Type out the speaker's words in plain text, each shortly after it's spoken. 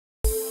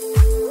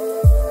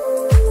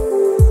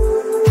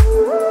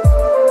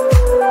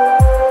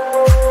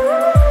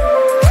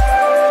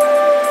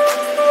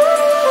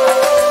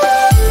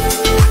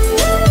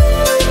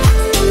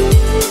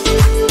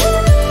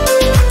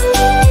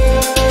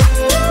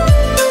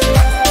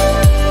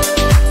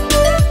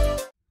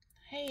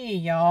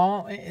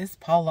y'all, it is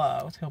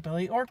Paula with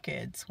Hillbilly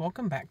Orchids.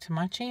 Welcome back to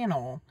my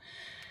channel.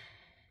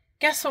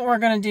 Guess what we're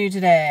going to do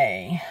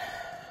today?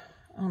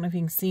 I don't know if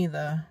you can see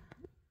I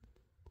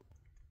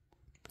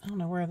don't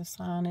know where the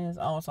sign is.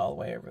 Oh, it's all the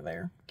way over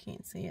there.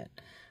 Can't see it.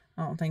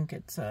 I don't think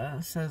it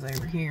says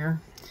over here.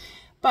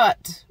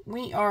 But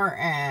we are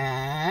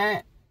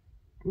at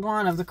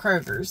one of the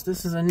Krogers.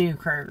 This is a new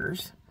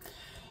Kroger's.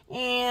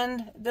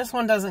 And this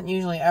one doesn't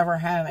usually ever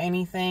have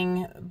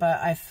anything, but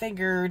I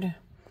figured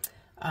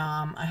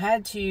I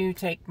had to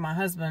take my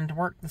husband to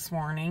work this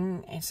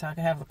morning so I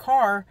could have the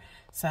car.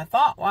 So I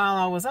thought while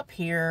I was up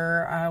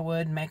here, I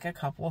would make a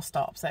couple of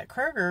stops at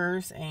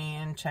Kroger's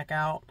and check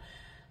out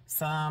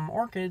some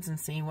orchids and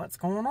see what's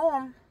going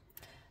on.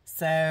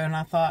 So, and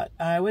I thought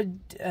I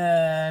would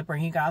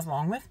bring you guys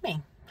along with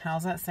me.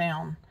 How's that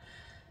sound?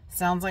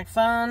 Sounds like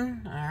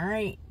fun? All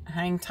right,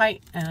 hang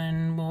tight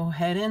and we'll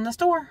head in the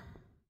store.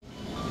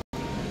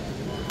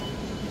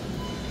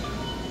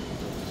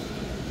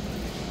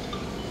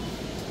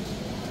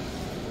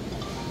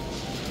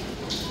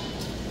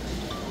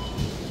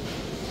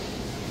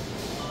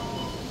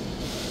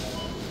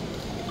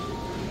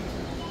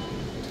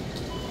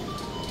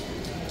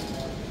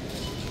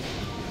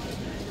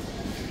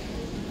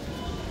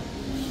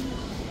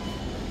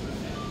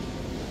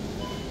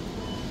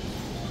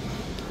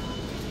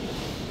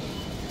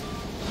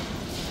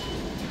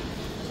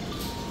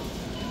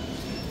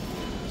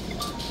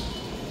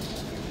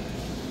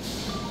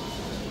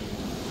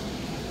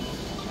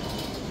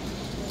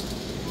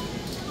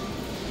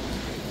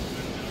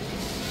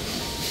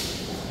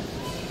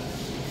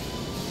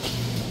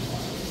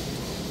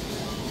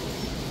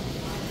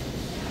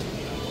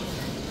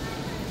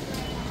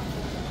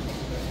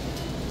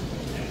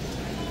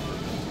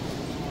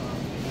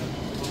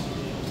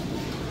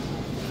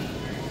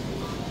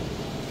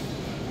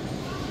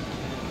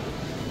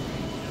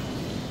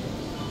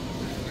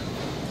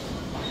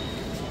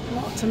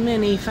 Lots of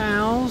mini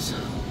fowls.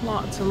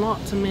 Lots and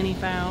lots of mini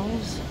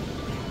fowls.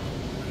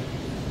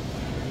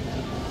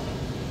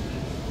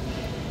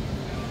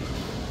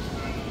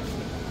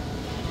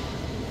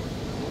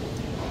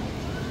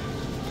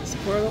 This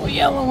poor little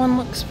yellow one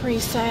looks pretty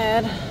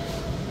sad.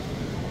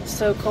 It's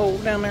so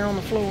cold down there on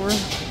the floor.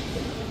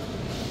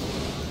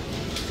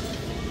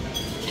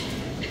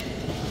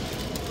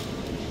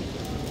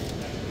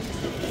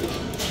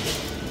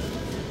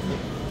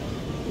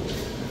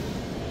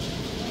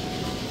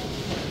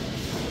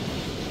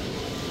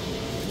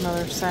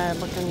 Another sad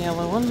looking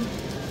yellow one.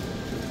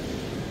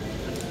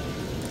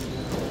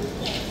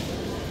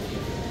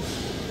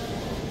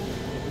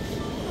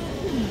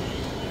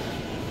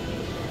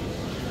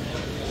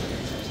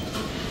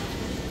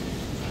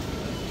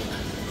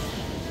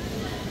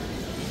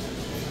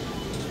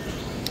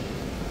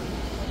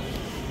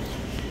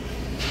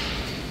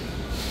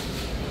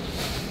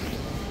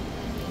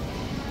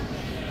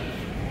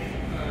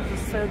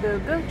 So the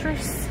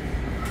goatress.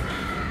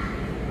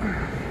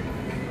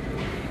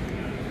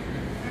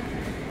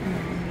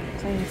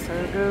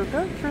 So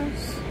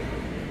goatress.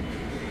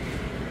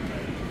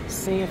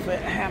 See if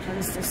it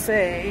happens to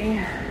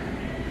say.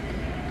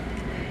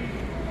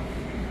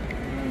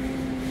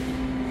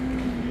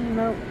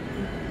 Nope.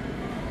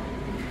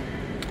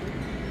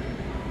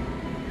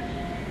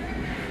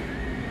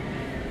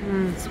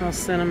 It smells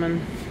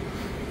cinnamon.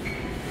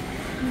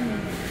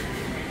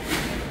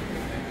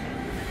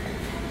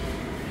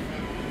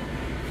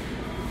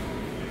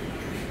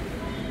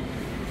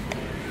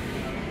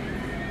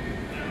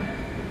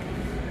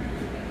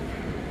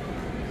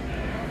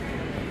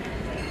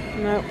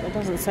 Nope, it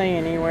doesn't say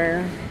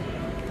anywhere.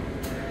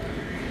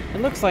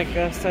 It looks like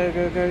a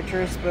Sogo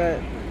Goatress,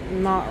 but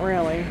not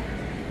really.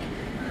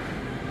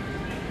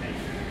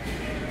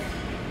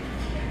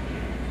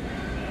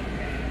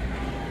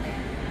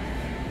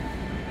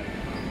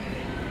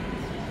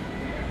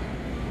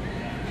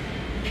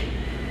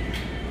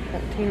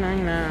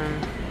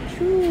 $14.99.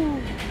 Choo.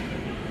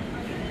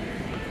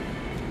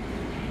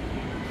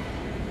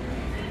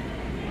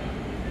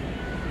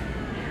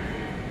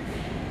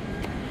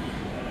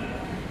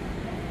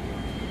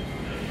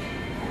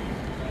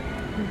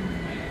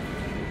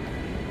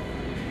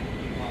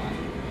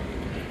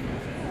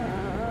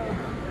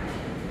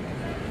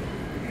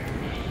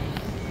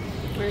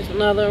 There's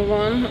another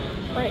one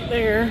right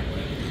there.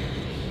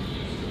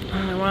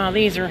 Oh, wow,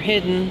 these are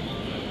hidden.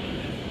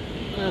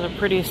 They're the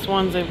prettiest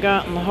ones they've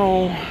got in the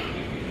whole.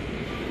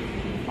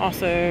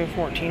 Also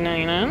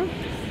 $14.99.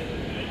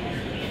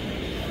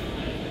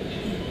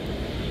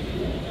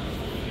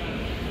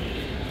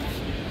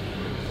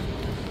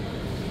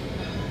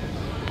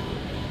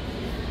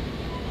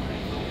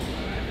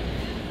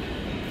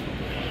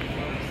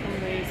 Some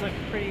of these look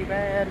pretty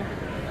bad.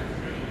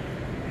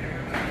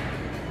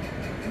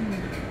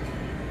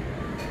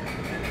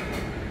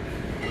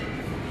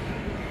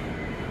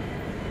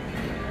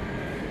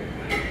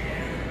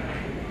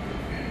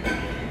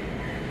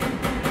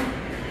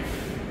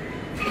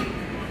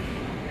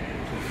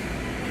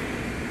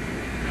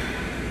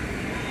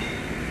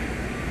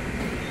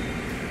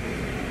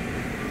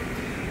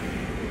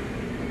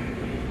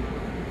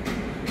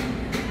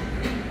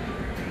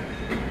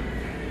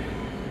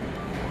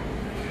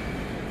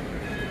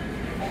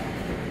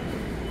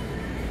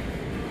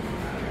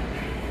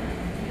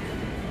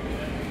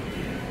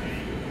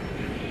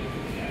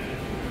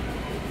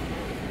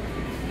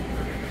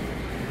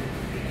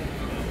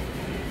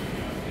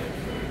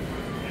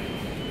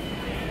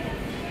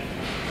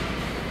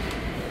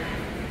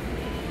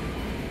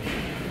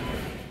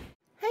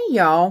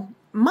 y'all,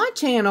 my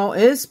channel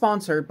is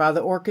sponsored by the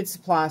Orchid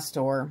Supply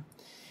Store.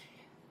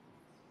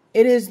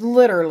 It is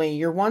literally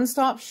your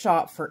one-stop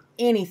shop for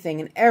anything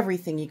and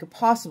everything you could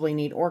possibly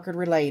need orchid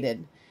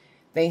related.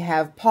 They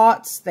have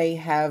pots, they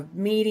have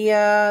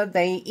media,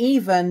 they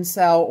even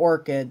sell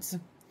orchids.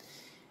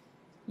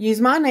 Use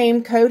my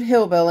name, code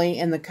Hillbilly,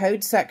 in the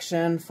code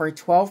section for a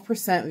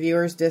 12%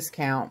 viewers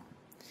discount.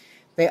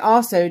 They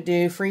also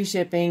do free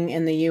shipping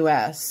in the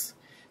US.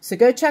 So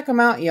go check them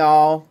out,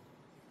 y'all.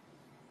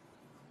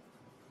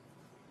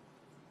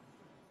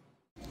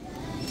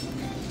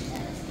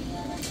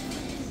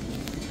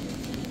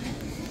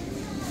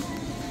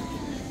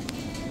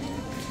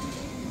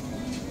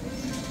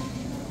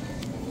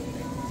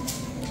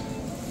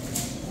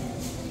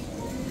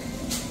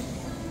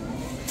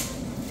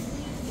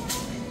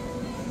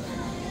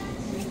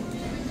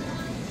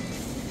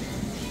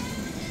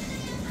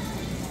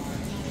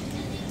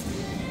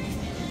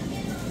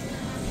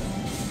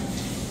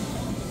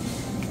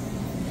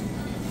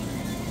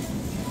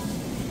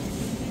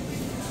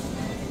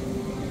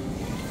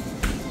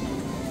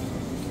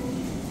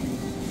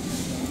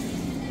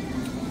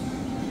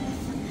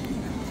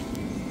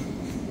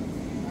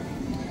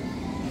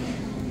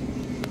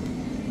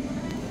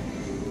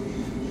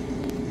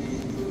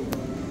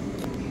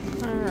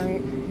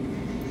 Alright,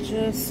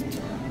 just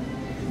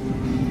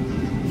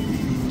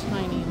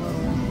tiny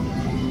little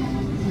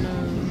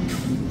nose.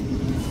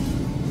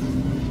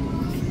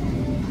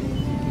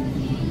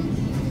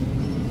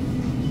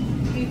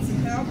 Need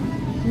some help?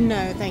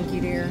 No, thank you,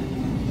 dear.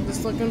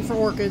 Just looking for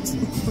orchids.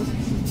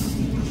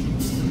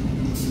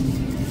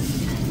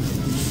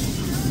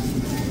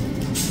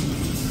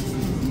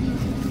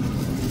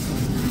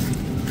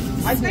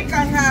 I think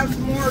I have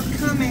more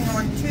coming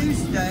on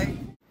Tuesday.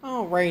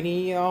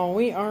 Alrighty, y'all,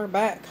 we are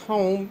back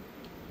home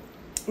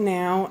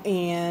now,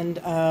 and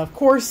of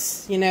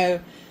course, you know,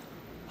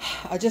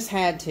 I just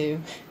had to.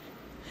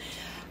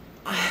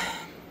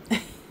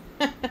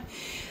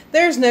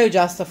 There's no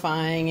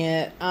justifying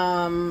it.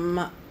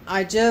 I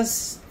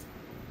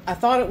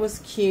thought it was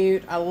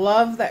cute. I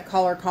love that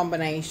color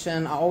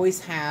combination. I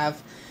always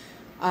have,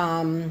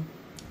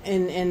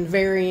 in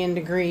varying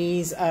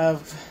degrees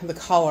of the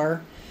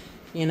color.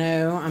 You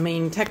know, I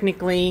mean,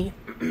 technically,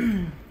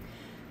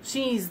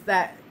 she's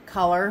that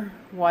color,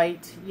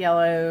 white,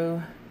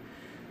 yellow,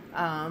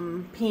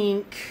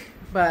 pink,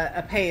 but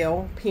a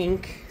pale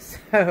pink.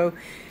 So,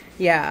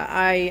 yeah,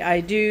 I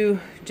do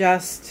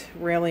just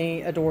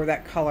really adore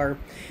that color.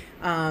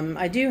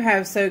 I do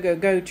have Sogo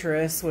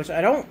Gotris, which I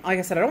don't, like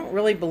I said, I don't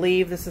really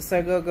believe this is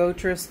Sogo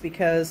Gotris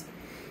because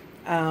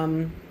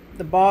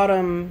the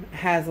bottom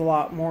has a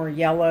lot more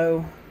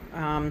yellow.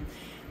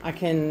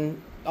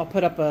 I'll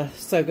put up a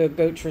Sogo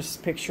Gotris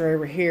picture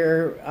over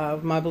here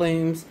of my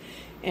blooms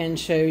and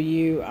show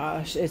you.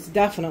 It's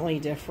definitely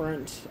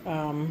different.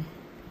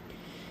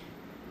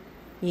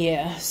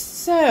 Yeah,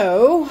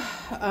 so,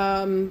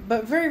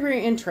 but very,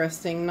 very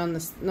interesting. You know,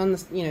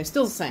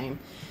 still the same.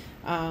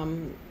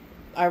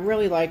 I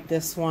really like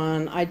this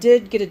one. I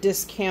did get a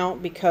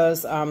discount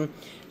because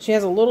she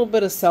has a little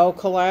bit of cell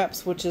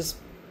collapse, which is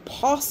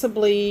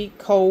possibly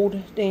cold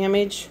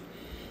damage.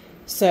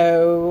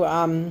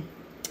 So,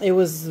 it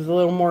was a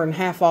little more than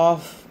half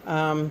off.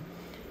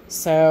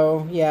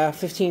 So yeah,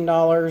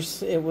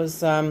 $15. It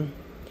was, I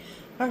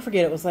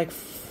forget, it was like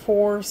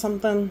 $4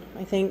 something,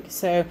 I think.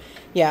 So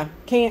yeah,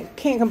 can't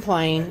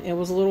complain. It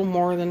was a little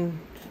more than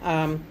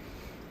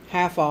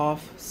half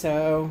off.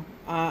 So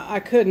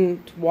I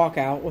couldn't walk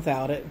out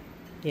without it.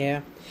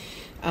 Yeah.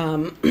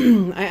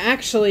 I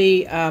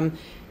actually, I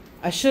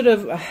should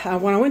have,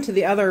 when I went to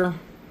the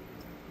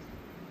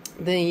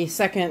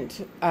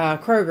second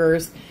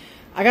Kroger's,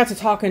 I got to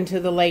talking to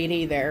the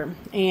lady there,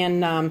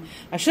 and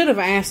I should have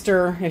asked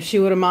her if she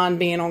would have mind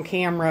being on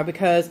camera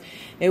because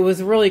it was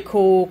a really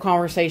cool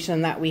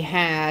conversation that we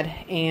had,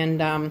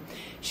 and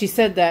she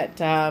said that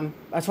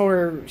I told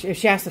her, if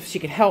she asked if she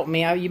could help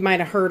me, you might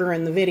have heard her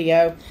in the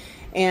video,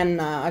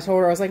 and I told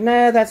her, I was like,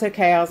 no, that's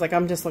okay. I was like,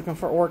 I'm just looking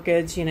for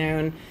orchids, you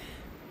know,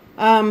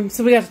 and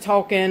so we got to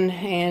talking,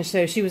 and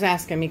so she was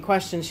asking me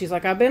questions. She's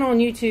like, I've been on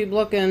YouTube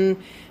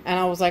looking, and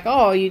I was like,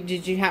 oh,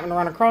 did you happen to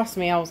run across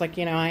me? I was like,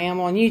 you know, I am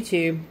on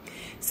YouTube.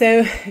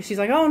 So she's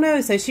like, oh no.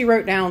 So she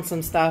wrote down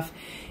some stuff,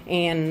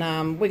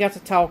 and we got to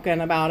talking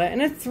about it,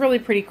 and it's really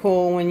pretty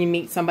cool when you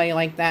meet somebody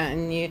like that,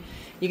 and you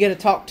get to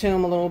talk to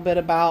them a little bit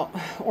about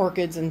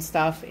orchids and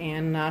stuff.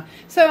 And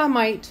so I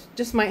might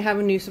have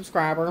a new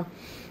subscriber.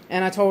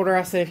 And I told her,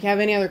 I said, if you have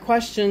any other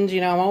questions,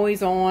 you know, I'm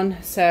always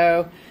on.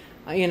 So,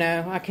 you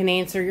know, I can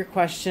answer your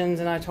questions.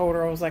 And I told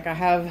her, I was like, I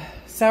have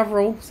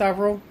several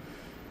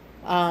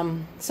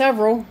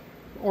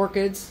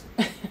orchids,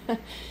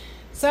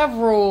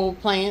 several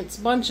plants,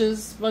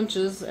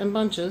 bunches and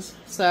bunches.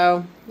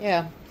 So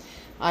yeah,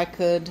 I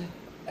could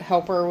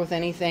help her with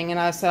anything. And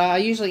I said, I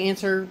usually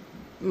answer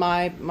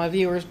my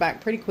viewers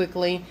back pretty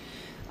quickly.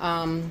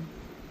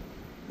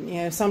 You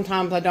know,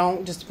 sometimes I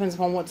don't, just depends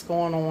upon what's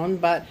going on,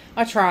 but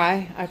I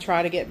try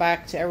to get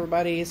back to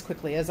everybody as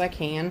quickly as I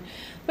can.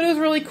 But it was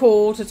really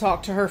cool to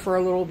talk to her for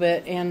a little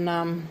bit,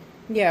 and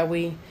yeah,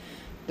 we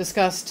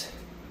discussed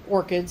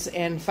orchids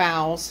and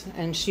phals,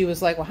 and she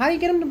was like, well, how do you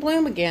get them to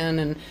bloom again?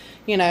 And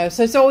you know,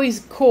 so it's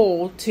always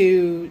cool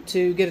to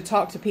get to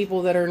talk to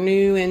people that are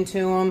new into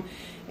them,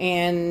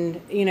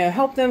 and you know,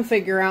 help them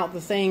figure out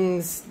the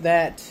things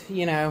that,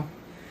 you know,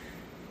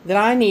 that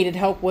I needed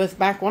help with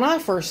back when I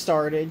first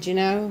started. You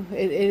know,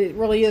 it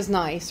really is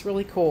nice,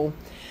 really cool.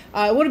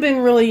 It would have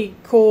been really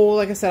cool,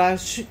 like I said, I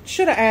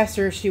should have asked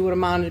her if she would have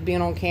minded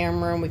being on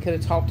camera and we could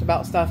have talked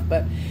about stuff,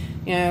 but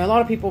you know, a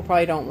lot of people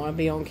probably don't want to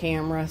be on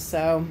camera,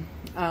 so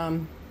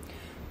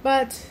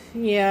but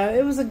yeah,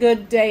 it was a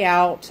good day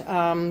out.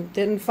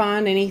 Didn't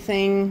find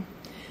anything.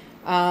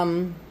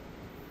 I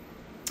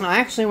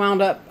actually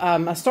wound up,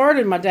 I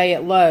started my day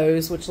at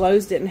Lowe's, which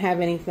Lowe's didn't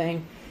have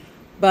anything,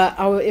 but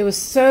it was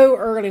so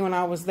early when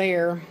I was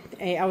there.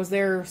 I was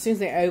there as soon as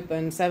they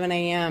opened, 7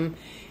 a.m.,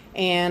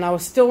 and I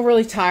was still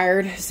really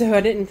tired, so I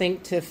didn't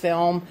think to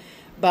film,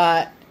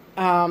 but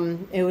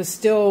it was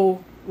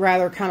still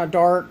rather kind of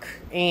dark,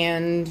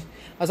 and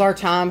as our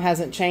time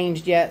hasn't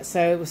changed yet,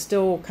 so it was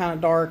still kind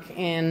of dark,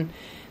 and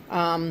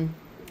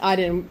I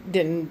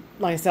didn't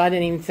like I said, I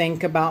didn't even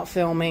think about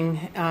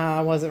filming.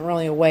 I wasn't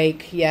really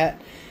awake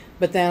yet,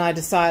 but then I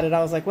decided,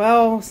 I was like,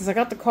 well, since I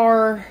got the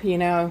car, you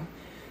know,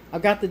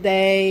 I've got the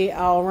day,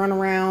 I'll run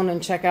around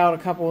and check out a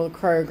couple of the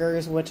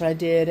Krogers, which I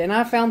did, and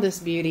I found this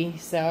beauty.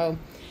 So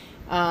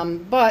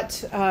but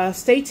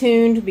stay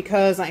tuned,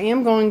 because I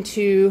am going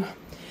to,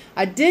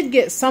 I did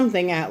get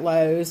something at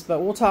Lowe's, but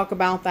we'll talk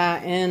about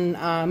that in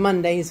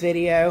Monday's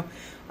video.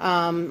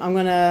 I'm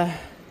going to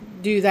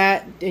do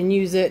that and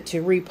use it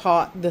to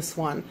repot this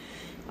one.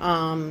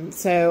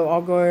 So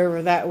I'll go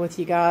over that with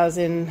you guys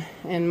in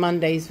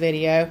Monday's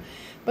video.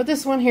 But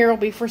this one here will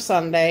be for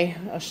Sunday,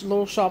 a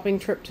little shopping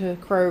trip to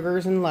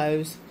Kroger's and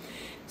Lowe's.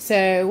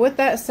 So with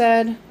that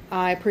said,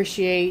 I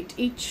appreciate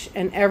each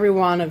and every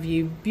one of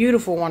you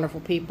beautiful, wonderful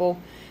people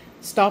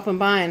stopping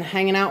by and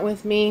hanging out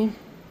with me.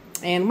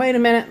 And wait a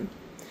minute,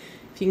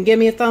 if you can give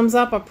me a thumbs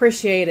up, I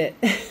appreciate it.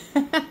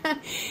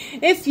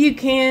 If you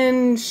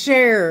can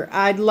share,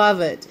 I'd love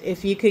it.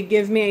 If you could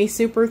give me a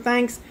super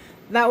thanks,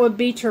 that would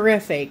be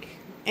terrific.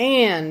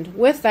 And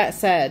with that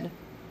said,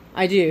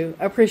 I do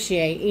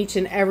appreciate each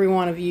and every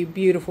one of you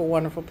beautiful,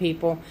 wonderful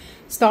people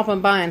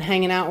stopping by and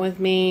hanging out with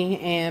me.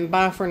 And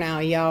bye for now,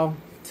 y'all.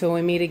 Till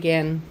we meet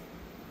again.